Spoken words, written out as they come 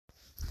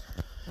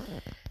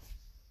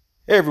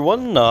Hey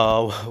everyone,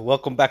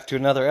 welcome back to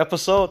another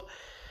episode.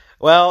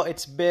 Well,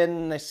 it's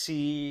been, let's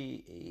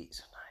see,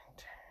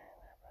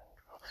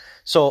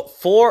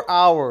 4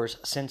 hours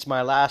since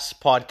my last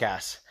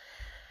podcast.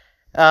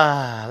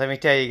 Let me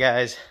tell you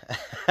guys,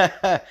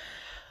 the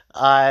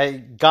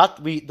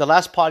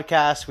last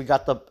podcast we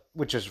got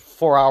which is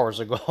 4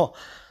 hours ago.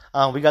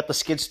 We got the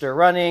skid steer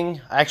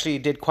running. I actually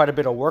did quite a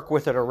bit of work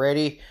with it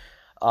already.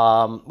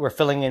 We're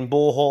filling in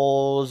bull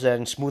holes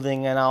and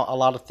smoothing out a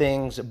lot of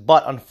things,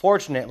 but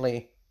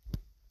unfortunately,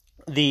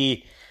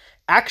 the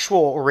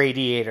actual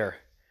radiator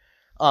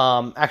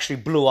actually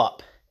blew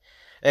up.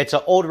 It's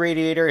an old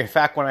radiator. In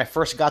fact, when I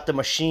first got the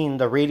machine,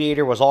 the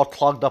radiator was all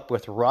clogged up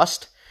with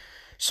rust.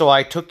 So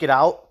I took it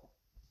out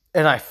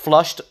and I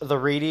flushed the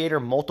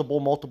radiator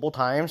multiple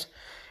times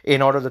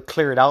in order to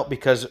clear it out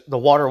because the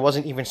water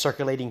wasn't even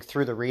circulating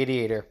through the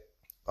radiator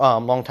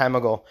long time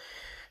ago.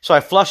 So I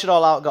flushed it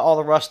all out, got all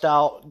the rust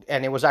out,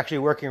 and it was actually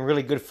working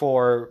really good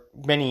for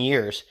many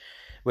years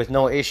with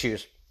no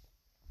issues.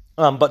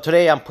 But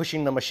today I'm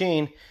pushing the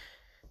machine,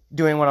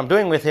 doing what I'm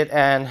doing with it,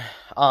 and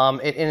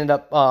it ended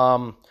up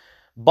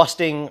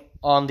busting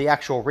on the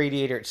actual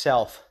radiator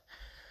itself.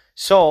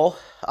 So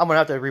I'm going to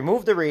have to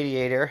remove the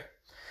radiator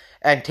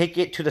and take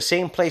it to the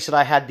same place that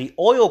I had the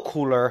oil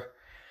cooler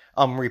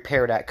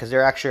repaired at, because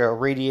they're actually a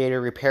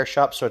radiator repair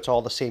shop, so it's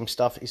all the same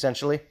stuff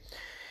essentially.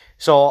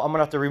 So I'm going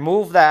to have to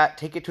remove that,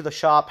 take it to the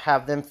shop,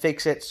 have them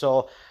fix it.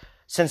 So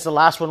since the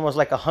last one was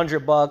like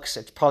 $100,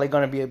 it's probably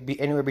going to be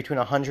anywhere between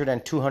 $100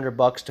 and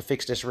 $200 to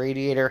fix this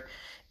radiator,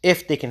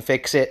 if they can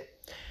fix it.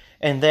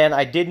 And then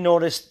I did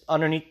notice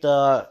underneath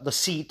the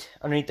seat,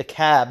 underneath the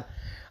cab,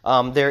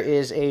 there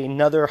is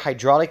another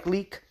hydraulic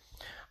leak,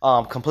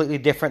 completely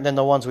different than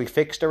the ones we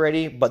fixed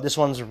already. But this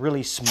one's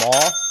really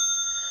small.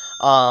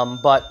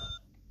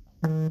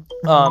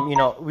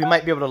 We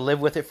might be able to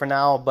live with it for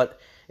now, but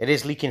it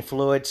is leaking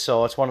fluid,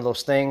 so it's one of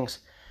those things.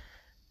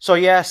 So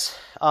yes,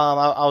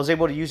 I was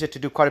able to use it to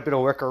do quite a bit of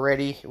work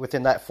already.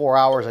 Within that 4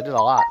 hours, I did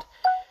a lot.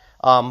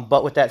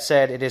 But with that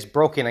said, it is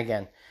broken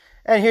again.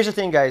 And here's the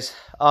thing, guys,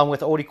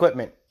 with old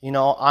equipment,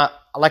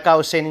 like I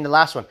was saying in the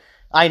last one,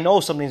 I know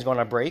something's going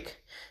to break.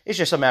 It's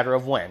just a matter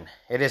of when.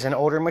 It is an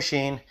older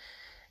machine,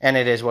 and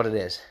it is what it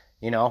is,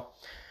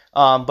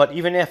 But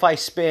even if I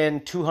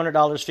spend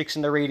 $200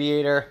 fixing the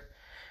radiator,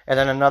 and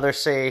then another,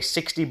 say,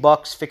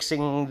 $60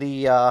 fixing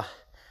the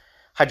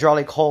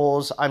hydraulic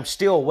holes, I'm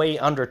still way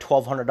under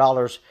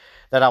 $1,200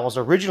 that I was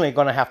originally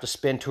going to have to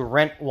spend to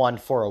rent one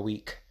for a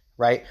week,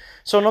 right?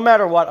 So no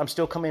matter what, I'm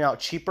still coming out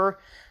cheaper,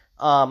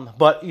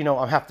 but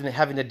I'm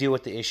having to deal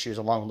with the issues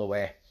along the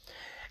way,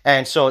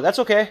 and so that's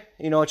okay.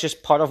 It's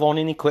just part of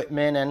owning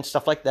equipment and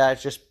stuff like that.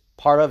 It's just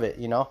part of it.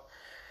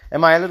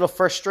 Am I a little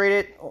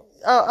frustrated?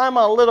 I'm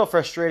a little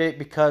frustrated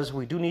because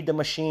we do need the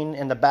machine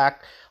in the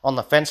back on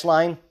the fence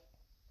line,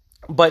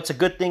 but it's a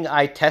good thing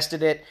I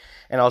tested it.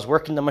 And I was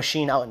working the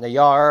machine out in the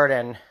yard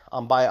and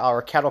by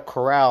our cattle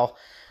corral,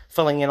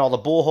 filling in all the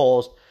bull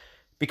holes,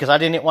 because I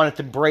didn't want it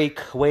to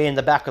break way in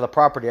the back of the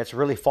property. It's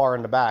really far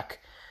in the back,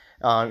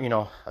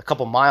 a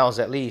couple miles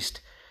at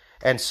least.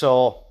 And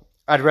so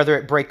I'd rather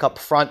it break up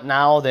front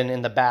now than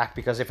in the back,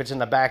 because if it's in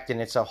the back, then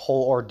it's a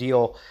whole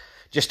ordeal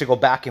just to go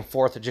back and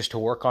forth, just to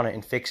work on it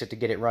and fix it to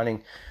get it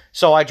running.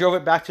 So I drove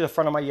it back to the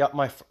front of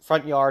my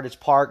front yard. It's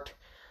parked.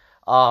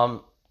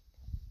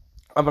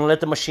 I'm going to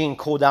let the machine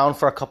cool down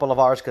for a couple of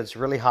hours because it's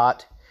really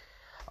hot.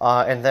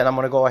 And then I'm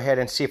going to go ahead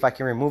and see if I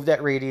can remove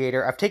that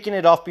radiator. I've taken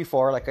it off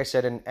before, like I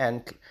said,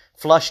 and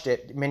flushed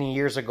it many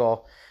years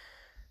ago.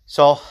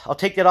 So I'll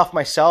take that off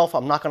myself.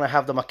 I'm not going to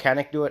have the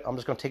mechanic do it. I'm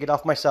just going to take it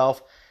off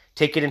myself,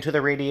 take it into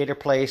the radiator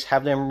place,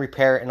 have them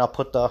repair it, and I'll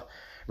put the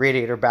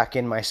radiator back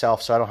in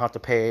myself so I don't have to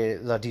pay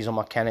the diesel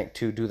mechanic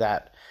to do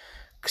that.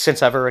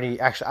 Since I've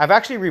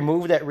actually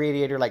removed that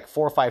radiator like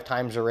 4 or 5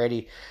 times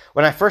already.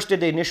 When I first did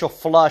the initial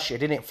flush, it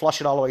didn't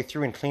flush it all the way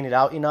through and clean it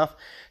out enough.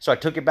 So I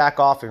took it back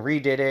off and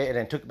redid it, and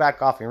then took it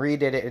back off and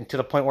redid it, and to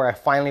the point where I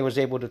finally was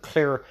able to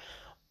clear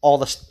all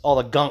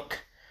the gunk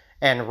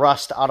and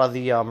rust out of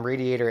the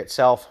radiator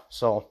itself.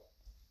 So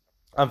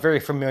I'm very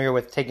familiar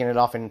with taking it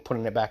off and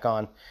putting it back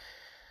on.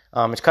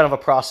 It's kind of a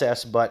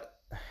process, but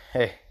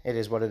hey, it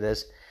is what it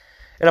is.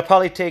 It'll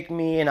probably take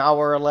me an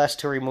hour or less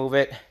to remove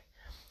it,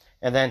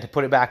 and then to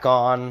put it back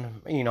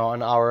on, an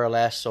hour or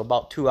less. So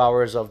about 2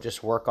 hours of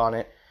just work on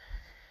it.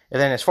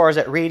 And then as far as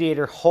that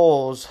radiator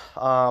hose,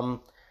 the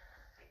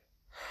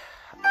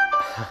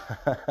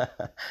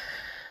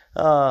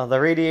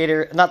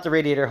radiator, not the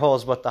radiator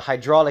hose, but the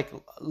hydraulic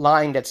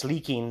line that's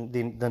leaking,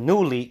 the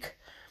new leak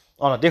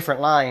on a different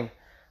line,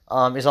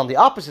 is on the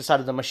opposite side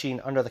of the machine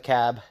under the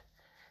cab.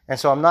 And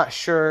so I'm not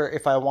sure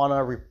if I want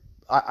to,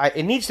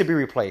 it needs to be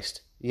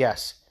replaced.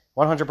 Yes,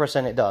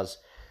 100% it does.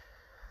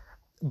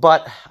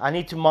 But I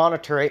need to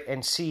monitor it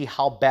and see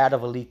how bad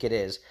of a leak it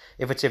is.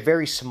 If it's a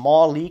very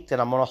small leak, then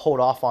I'm going to hold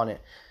off on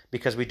it,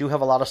 because we do have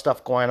a lot of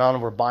stuff going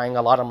on. We're buying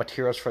a lot of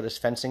materials for this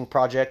fencing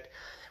project.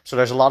 So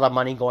there's a lot of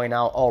money going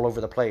out all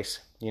over the place,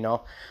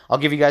 I'll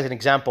give you guys an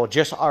example.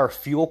 Just our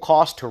fuel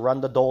cost to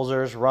run the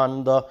dozers,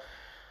 run the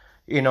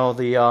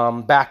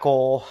the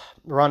backhoe,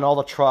 run all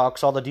the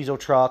trucks, all the diesel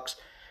trucks,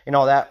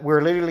 that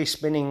we're literally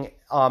spending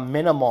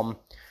minimum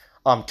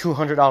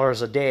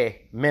 $200 a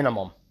day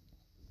minimum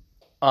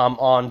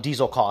on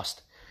diesel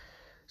cost.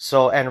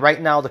 So, and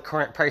right now the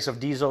current price of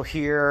diesel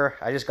here,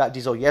 I just got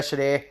diesel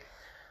yesterday.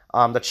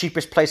 The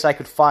cheapest place I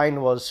could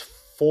find was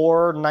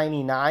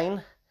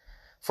 $4.99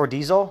 for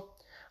diesel.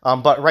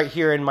 But right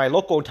here in my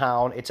local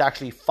town, it's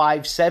actually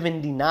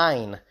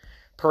 $5.79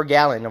 per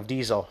gallon of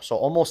diesel. So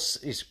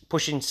almost is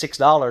pushing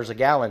 $6 a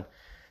gallon.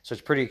 So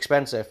it's pretty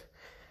expensive.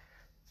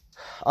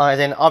 And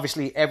then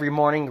obviously every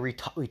morning we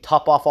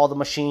top off all the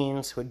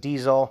machines with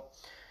diesel,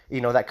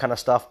 that kind of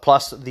stuff.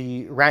 Plus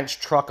the ranch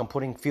truck, I'm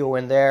putting fuel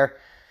in there.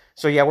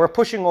 So yeah, we're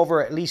pushing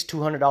over at least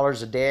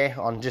 $200 a day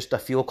on just the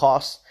fuel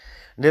costs,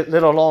 let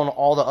alone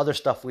all the other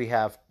stuff we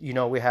have.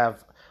 We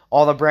have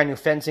all the brand new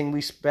fencing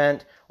we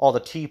spent, all the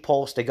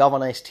T-posts, the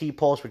galvanized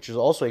T-posts, which is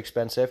also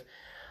expensive,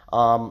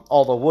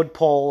 all the wood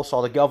poles,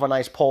 all the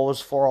galvanized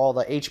poles for all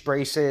the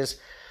H-braces,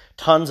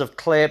 tons of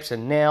clips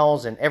and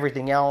nails and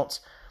everything else.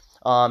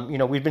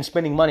 We've been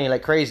spending money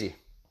like crazy.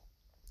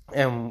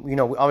 And,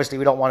 obviously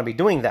we don't want to be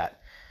doing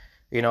that,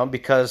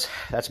 because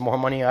that's more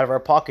money out of our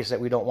pockets that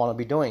we don't want to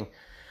be doing.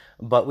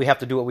 But we have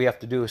to do what we have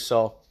to do.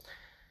 So,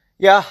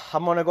 yeah,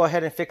 I'm going to go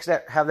ahead and fix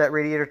that, have that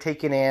radiator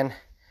taken in.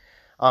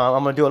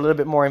 I'm going to do a little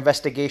bit more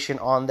investigation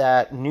on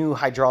that new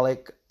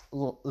hydraulic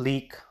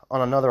leak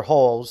on another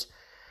hose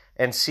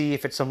and see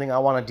if it's something I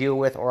want to deal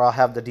with, or I'll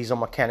have the diesel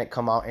mechanic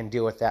come out and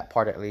deal with that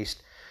part at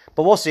least.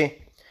 But we'll see.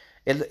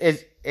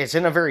 It's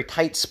in a very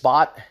tight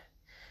spot.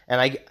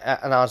 And I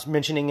was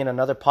mentioning in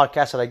another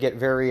podcast that I get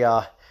very,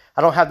 I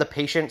don't have the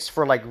patience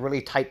for like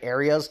really tight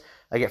areas.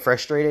 I get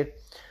frustrated.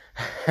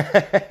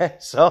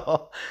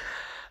 So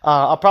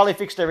I'll probably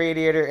fix the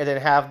radiator and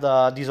then have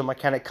the diesel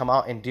mechanic come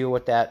out and deal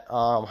with that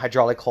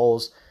hydraulic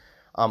hose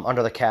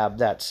under the cab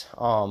that's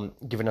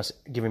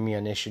giving me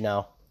an issue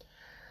now.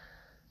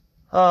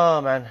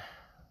 Oh man.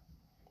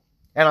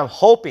 And I'm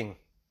hoping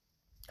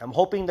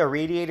the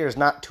radiator is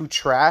not too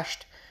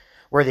trashed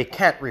where they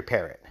can't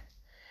repair it.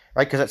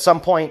 Right? Because at some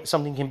point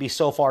something can be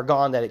so far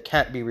gone that it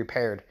can't be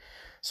repaired.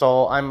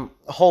 So I'm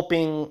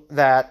hoping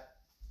that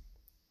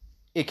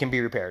it can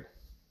be repaired.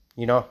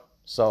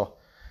 So,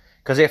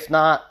 because if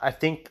not, I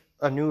think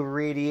a new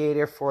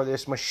radiator for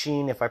this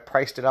machine, if I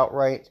priced it out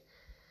right,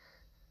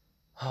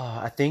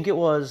 I think it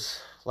was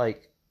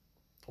like,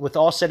 with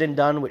all said and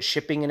done with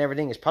shipping and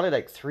everything, it's probably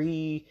like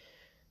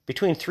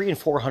between $300 and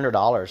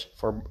 $400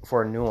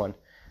 for a new one.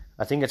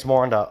 I think it's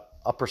more on the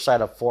upper side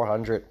of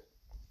 $400.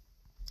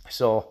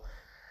 So,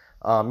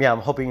 yeah, I'm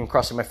hoping and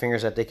crossing my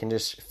fingers that they can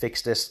just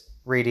fix this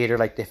radiator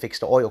like they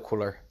fixed the oil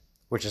cooler,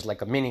 which is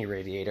like a mini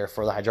radiator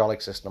for the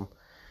hydraulic system.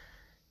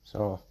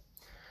 So,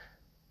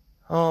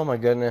 oh my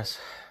goodness.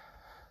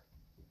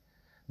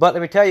 But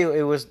let me tell you,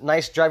 it was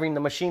nice driving the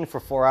machine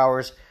for 4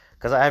 hours,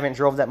 because I haven't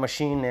drove that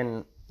machine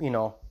in,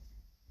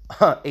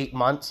 8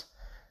 months,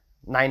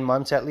 9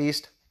 months at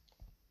least.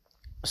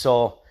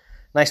 So,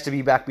 nice to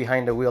be back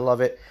behind the wheel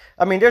of it.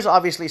 I mean, there's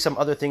obviously some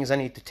other things I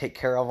need to take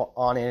care of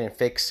on it and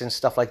fix and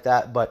stuff like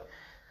that. But,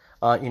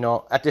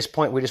 at this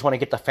point, we just want to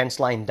get the fence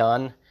line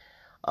done.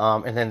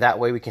 And then that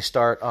way we can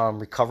start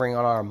recovering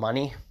on our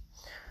money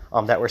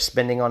that we're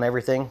spending on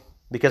everything.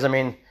 Because, I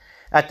mean,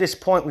 at this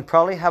point, we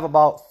probably have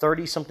about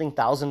 $30-something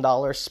thousand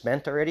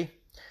spent already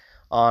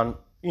on,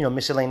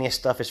 miscellaneous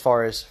stuff as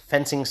far as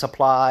fencing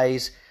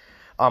supplies,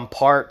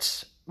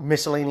 parts,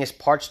 miscellaneous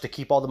parts to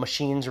keep all the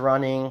machines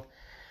running,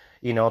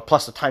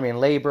 plus the time and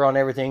labor on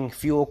everything,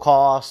 fuel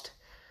cost,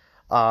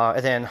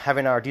 and then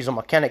having our diesel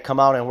mechanic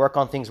come out and work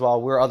on things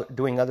while we're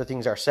doing other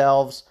things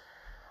ourselves.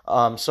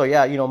 So,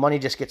 yeah, money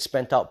just gets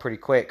spent out pretty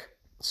quick.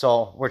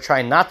 So we're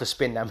trying not to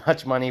spend that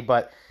much money,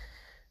 but,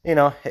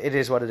 it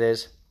is what it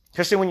is.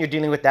 Especially when you're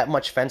dealing with that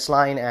much fence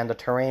line and the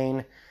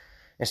terrain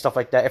and stuff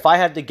like that. If I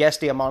had to guess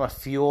the amount of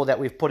fuel that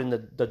we've put in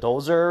the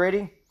dozer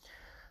already,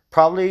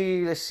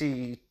 probably, let's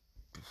see,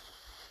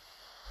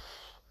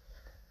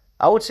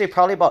 I would say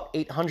probably about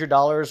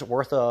 $800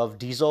 worth of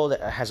diesel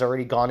that has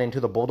already gone into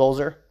the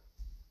bulldozer.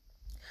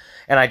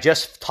 And I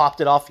just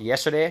topped it off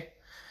yesterday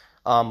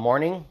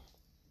morning.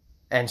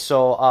 And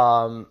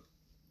so,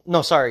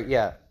 no, sorry,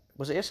 yeah.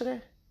 Was it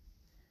yesterday?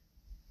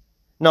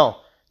 No,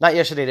 not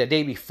yesterday, the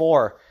day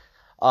before.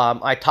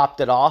 I topped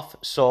it off.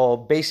 So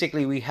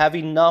basically we have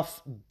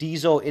enough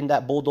diesel in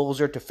that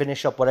bulldozer to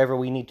finish up whatever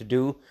we need to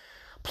do.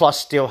 Plus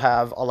still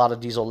have a lot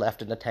of diesel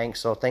left in the tank.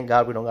 So thank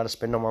God we don't got to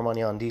spend no more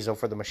money on diesel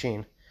for the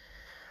machine.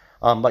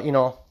 But,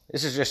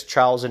 this is just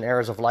trials and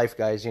errors of life,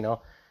 guys.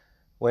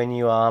 When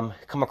you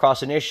come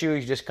across an issue,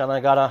 you just kind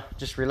of got to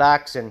just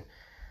relax and,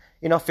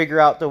 figure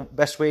out the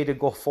best way to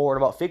go forward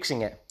about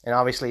fixing it. And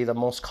obviously the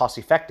most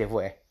cost-effective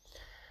way.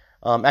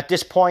 At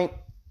this point,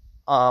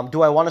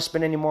 do I want to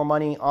spend any more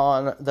money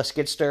on the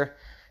skidster?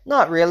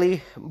 Not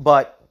really,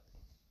 but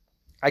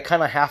I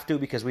kind of have to,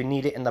 because we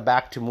need it in the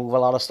back to move a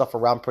lot of stuff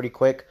around pretty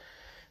quick.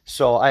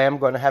 So I am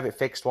going to have it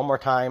fixed one more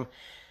time.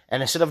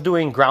 And instead of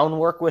doing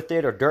groundwork with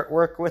it or dirt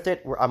work with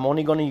it, I'm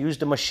only going to use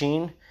the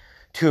machine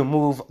to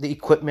move the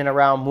equipment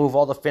around, move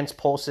all the fence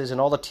posts and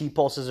all the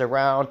T-posts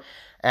around,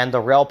 and the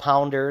rail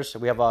pounders.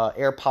 We have a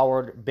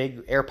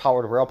big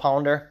air-powered rail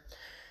pounder.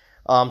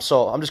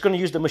 So I'm just going to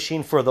use the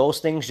machine for those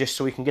things just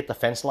so we can get the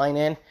fence line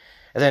in.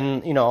 And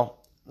then, you know,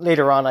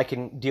 later on I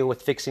can deal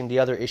with fixing the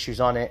other issues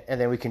on it, and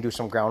then we can do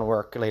some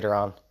groundwork later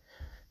on.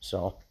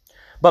 So,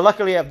 but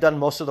luckily I've done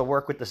most of the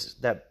work with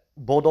that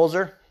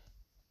bulldozer.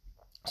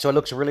 So it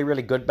looks really,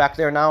 really good back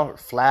there now.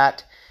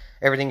 Flat.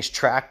 Everything's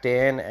tracked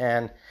in,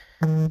 and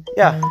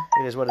yeah,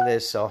 it is what it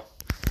is. So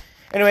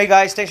anyway,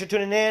 guys, thanks for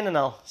tuning in, and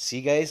I'll see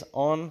you guys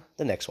on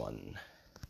the next one.